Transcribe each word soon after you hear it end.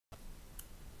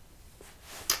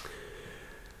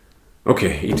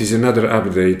Okay, it is another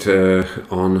update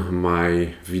on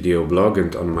my video blog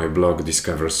and on my blog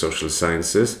Discover Social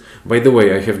Sciences. By the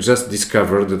way, I have just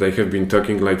discovered that I have been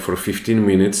talking like for 15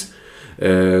 minutes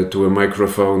to a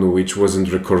microphone which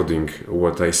wasn't recording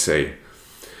what I say.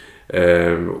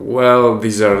 Well,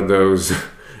 these are those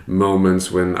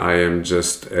moments when I am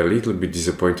just a little bit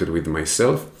disappointed with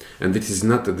myself, and it is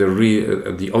not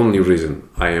the only reason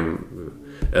I am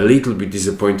a little bit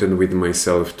disappointed with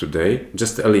myself today,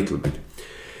 just a little bit.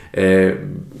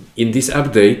 In this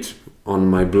update on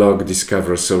my blog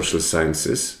Discover Social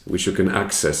Sciences, which you can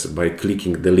access by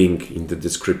clicking the link in the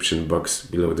description box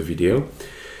below the video,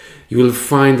 you will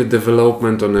find a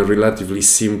development on a relatively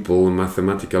simple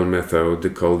mathematical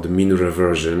method called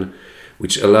mean-reversion,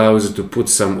 which allows to put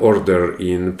some order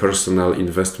in personal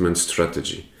investment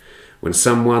strategy. When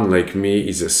someone like me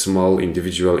is a small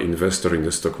individual investor in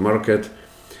the stock market,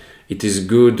 it is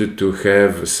good to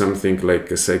have something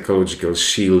like a psychological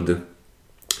shield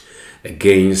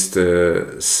against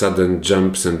sudden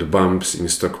jumps and bumps in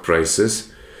stock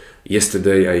prices.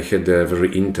 Yesterday I had a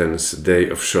very intense day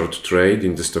of short trade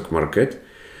in the stock market,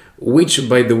 which,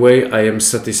 by the way, I am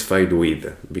satisfied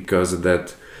with, because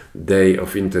that day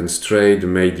of intense trade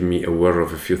made me aware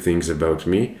of a few things about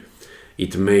me.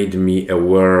 It made me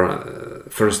aware,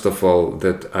 first of all,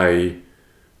 that I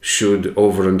should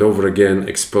over and over again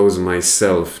expose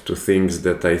myself to things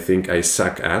that I think I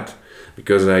suck at,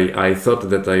 because I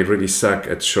thought that I really suck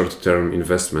at short-term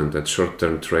investment, at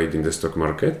short-term trade in the stock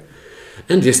market.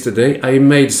 And yesterday I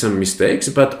made some mistakes,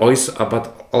 but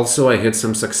also I had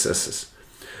some successes.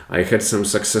 I had some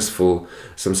successful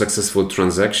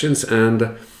transactions,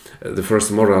 and the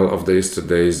first moral of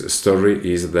yesterday's story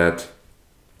is that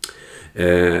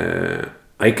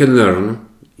I can learn,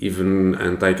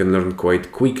 and I can learn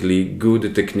quite quickly,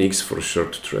 good techniques for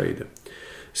short trade.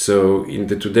 So in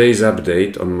today's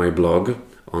update on my blog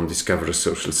on Discover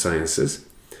Social Sciences,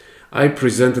 I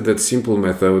presented that simple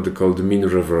method called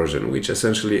mean-reversion, which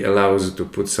essentially allows to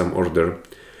put some order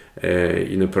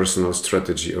in a personal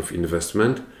strategy of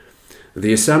investment.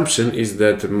 The assumption is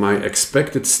that my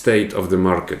expected state of the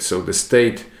market, so the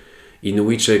state in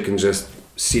which I can just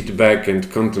sit back and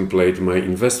contemplate my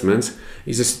investments,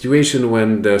 is a situation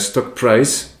when the stock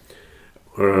price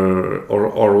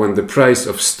or when the price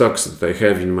of stocks that I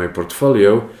have in my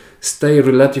portfolio stay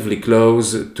relatively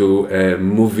close to a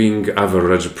moving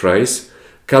average price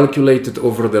calculated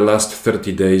over the last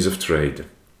 30 days of trade.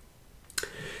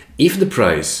 If the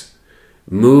price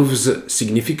moves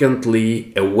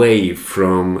significantly away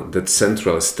from that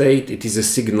central state, it is a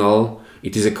signal,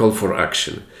 it is a call for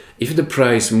action. If the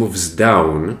price moves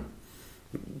down,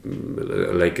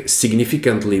 like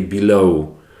significantly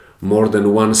below, more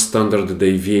than one standard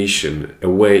deviation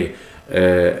away,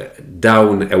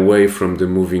 down away from the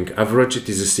moving average, it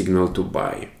is a signal to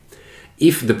buy.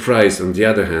 If the price, on the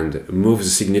other hand,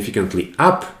 moves significantly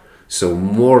up, so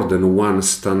more than one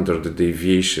standard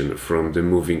deviation from the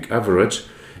moving average,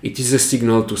 it is a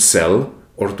signal to sell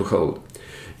or to hold.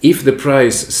 If the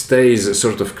price stays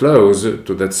sort of close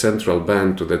to that central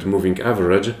band, to that moving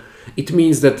average, it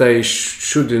means that I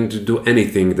shouldn't do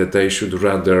anything, that I should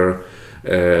rather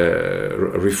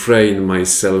refrain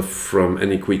myself from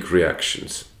any quick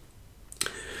reactions.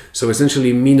 So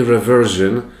essentially, mean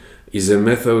reversion is a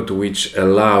method which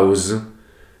allows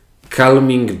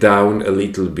calming down a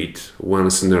little bit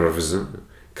one's nerves,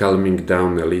 calming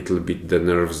down a little bit the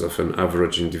nerves of an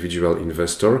average individual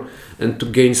investor, and to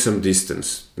gain some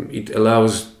distance. It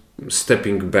allows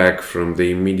stepping back from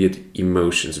the immediate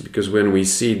emotions, because when we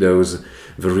see those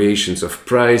variations of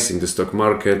price in the stock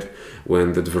market,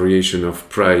 when that variation of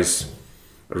price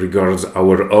regards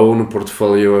our own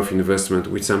portfolio of investment,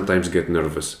 we sometimes get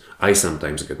nervous. I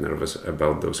sometimes get nervous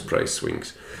about those price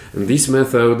swings. And this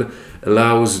method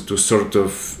allows to sort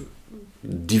of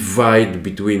divide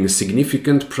between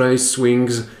significant price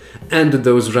swings and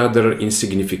those rather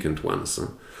insignificant ones.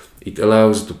 It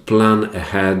allows to plan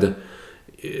ahead,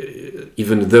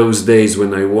 even those days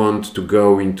when I want to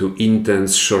go into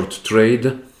intense short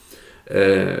trade.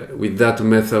 With that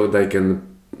method I can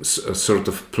sort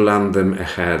of plan them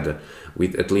ahead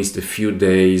with at least a few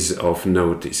days of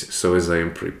notice, so as I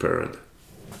am prepared.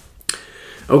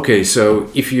 Okay, so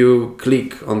if you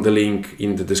click on the link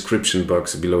in the description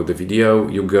box below the video,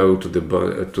 you go to the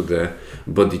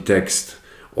body text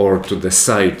or to the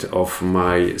site of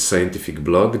my scientific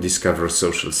blog, Discover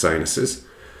Social Sciences.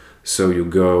 So you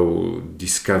go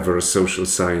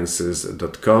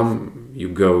discoversocialsciences.com, you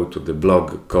go to the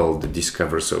blog called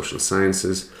Discover Social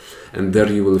Sciences, and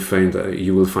there you will find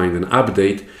an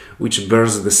update which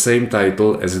bears the same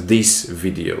title as this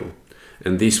video.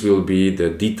 and this will be the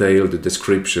detailed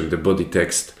description, the body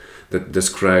text that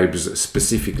describes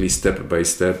specifically step by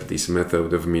step this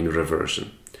method of mean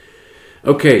reversion.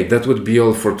 Okay, that would be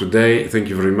all for today. Thank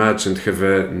you very much and have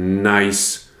a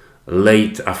nice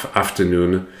late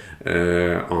afternoon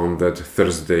on that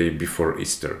Thursday before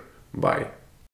Easter. Bye.